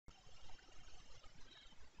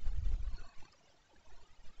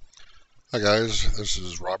Hi guys, this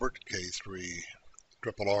is Robert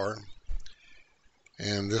K3RRR,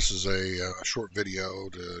 and this is a short video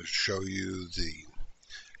to show you the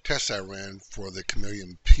test I ran for the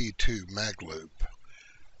Chameleon P2 mag loop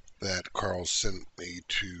that Carl sent me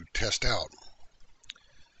to test out.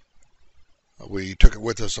 We took it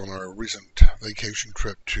with us on our recent vacation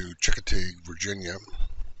trip to Chincoteague, Virginia,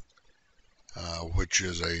 which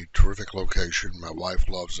is a terrific location. My wife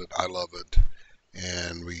loves it, I love it,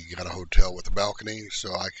 and we got a hotel with a balcony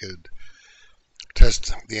so I could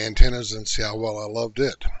test the antennas and see how well I loved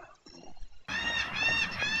it.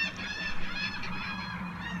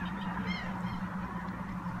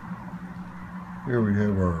 Here we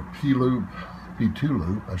have our P-Loop, P2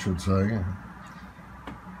 loop I should say,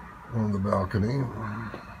 on the balcony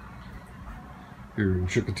here in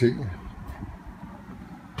Chincoteague.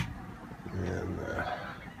 And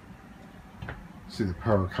see the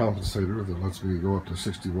power compensator that lets me go up to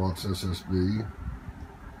 60 watts SSB.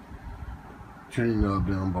 Chain knob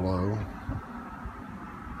down below.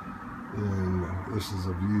 And this is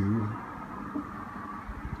a view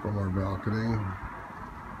from our balcony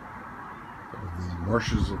of the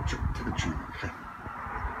marshes of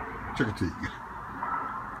Chincoteague.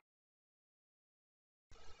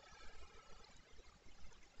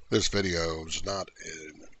 This video is not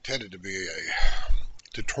intended to be a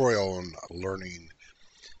tutorial on learning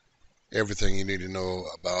everything you need to know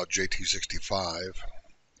about JT-65.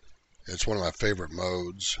 It's one of my favorite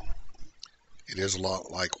modes. It is a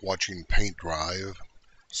lot like watching paint dry,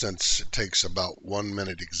 since it takes about 1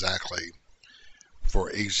 minute exactly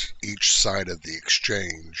for each side of the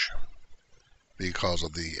exchange because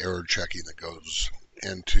of the error checking that goes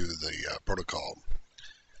into the protocol.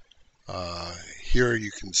 Here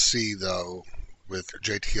you can see, though, with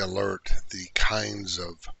JT Alert, the kinds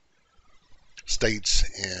of states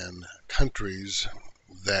and countries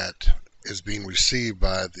that is being received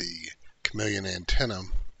by the Chameleon antenna.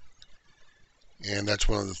 And that's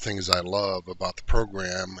one of the things I love about the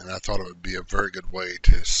program, and I thought it would be a very good way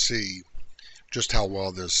to see just how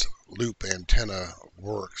well this loop antenna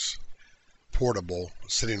works, portable,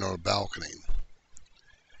 sitting on a balcony.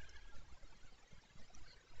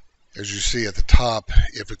 As you see at the top,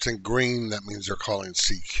 if it's in green, that means they're calling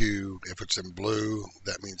CQ. If it's in blue,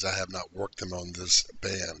 that means I have not worked them on this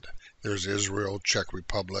band. There's Israel, Czech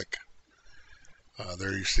Republic.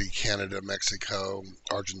 There you see Canada, Mexico,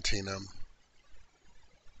 Argentina.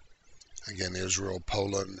 Again, Israel,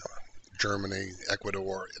 Poland, Germany,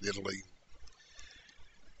 Ecuador, and Italy.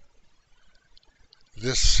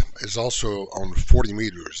 This is also on 40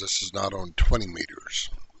 meters. This is not on 20 meters.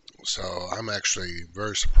 So I'm actually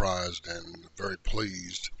very surprised and very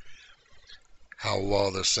pleased how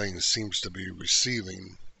well this thing seems to be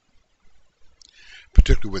receiving,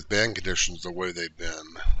 particularly with band conditions the way they've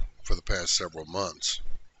been for the past several months.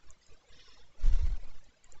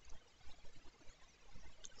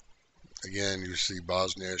 Again, you see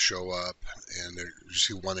Bosnia show up, and you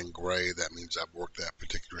see one in gray. That means I've worked that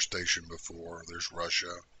particular station before. There's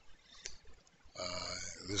Russia.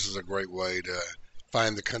 This is a great way to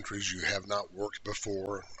find the countries you have not worked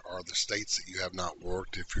before, or the states that you have not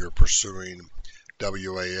worked if you're pursuing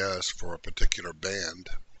WAS for a particular band.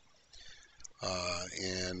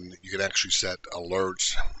 And you can actually set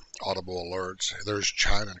alerts, audible alerts. There's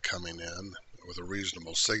China coming in with a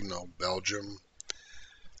reasonable signal, Belgium,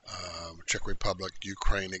 Czech Republic,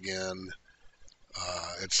 Ukraine again.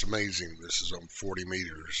 It's amazing. This is on 40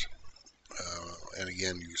 meters. And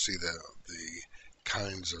again, you see the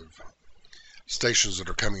kinds of stations that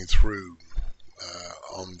are coming through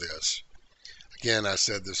on this. Again, I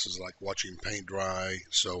said this is like watching paint dry,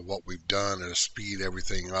 so what we've done is speed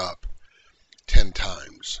everything up 10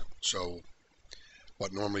 times. So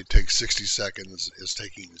what normally takes 60 seconds is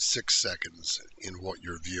taking 6 seconds in what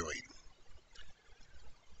you're viewing.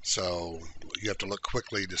 So you have to look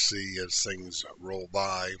quickly to see, as things roll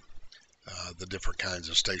by, the different kinds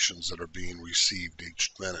of stations that are being received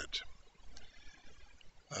each minute.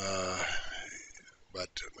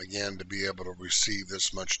 But again, to be able to receive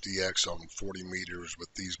this much DX on 40 meters with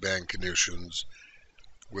these band conditions,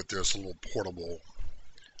 with this little portable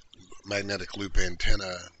magnetic loop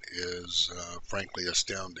antenna, is frankly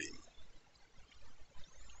astounding.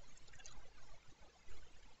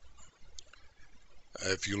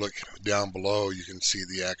 If you look down below, you can see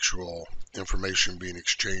the actual information being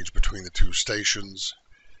exchanged between the two stations.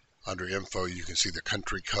 Under info, you can see the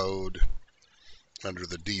country code. Under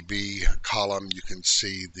the dB column, you can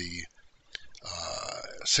see the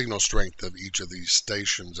signal strength of each of these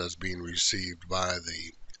stations as being received by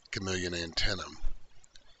the Chameleon antenna.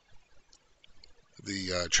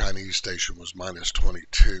 The Chinese station was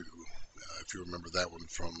 -22. if you remember that one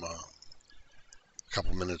from a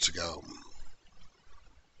couple minutes ago.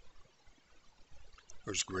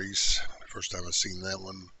 There's Greece, first time I've seen that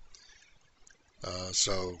one.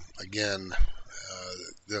 So again,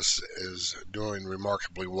 this is doing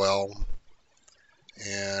remarkably well,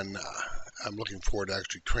 and I'm looking forward to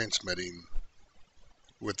actually transmitting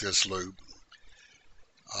with this loop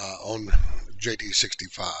on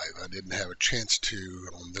JT-65. I didn't have a chance to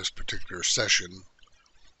on this particular session.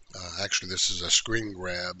 Actually, this is a screen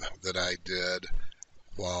grab that I did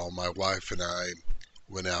while my wife and I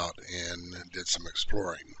went out and did some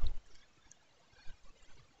exploring.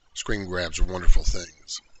 Screen grabs are wonderful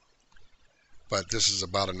things, but this is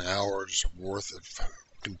about an hour's worth of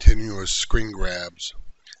continuous screen grabs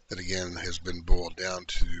that again has been boiled down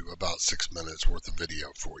to about 6 minutes worth of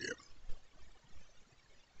video for you.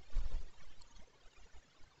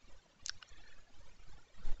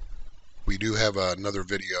 We do have another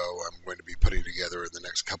video I'm going to be putting together in the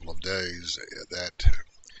next couple of days that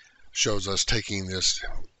shows us taking this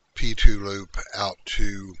P2 loop out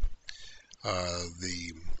to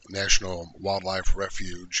the National Wildlife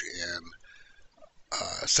Refuge and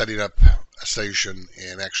setting up a station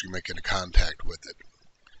and actually making a contact with it.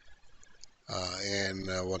 And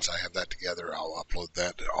once I have that together, I'll upload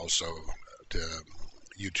that also to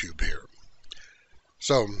YouTube here.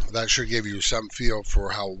 So that should give you some feel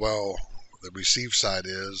for how well the receive side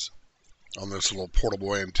is on this little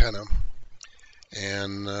portable antenna.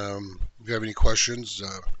 And if you have any questions,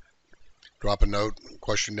 drop a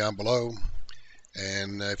question down below.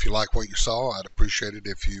 And if you like what you saw, I'd appreciate it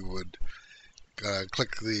if you would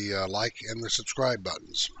click the like and the subscribe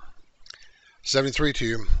buttons. 73 to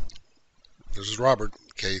you. This is Robert,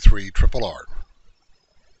 K3RRR.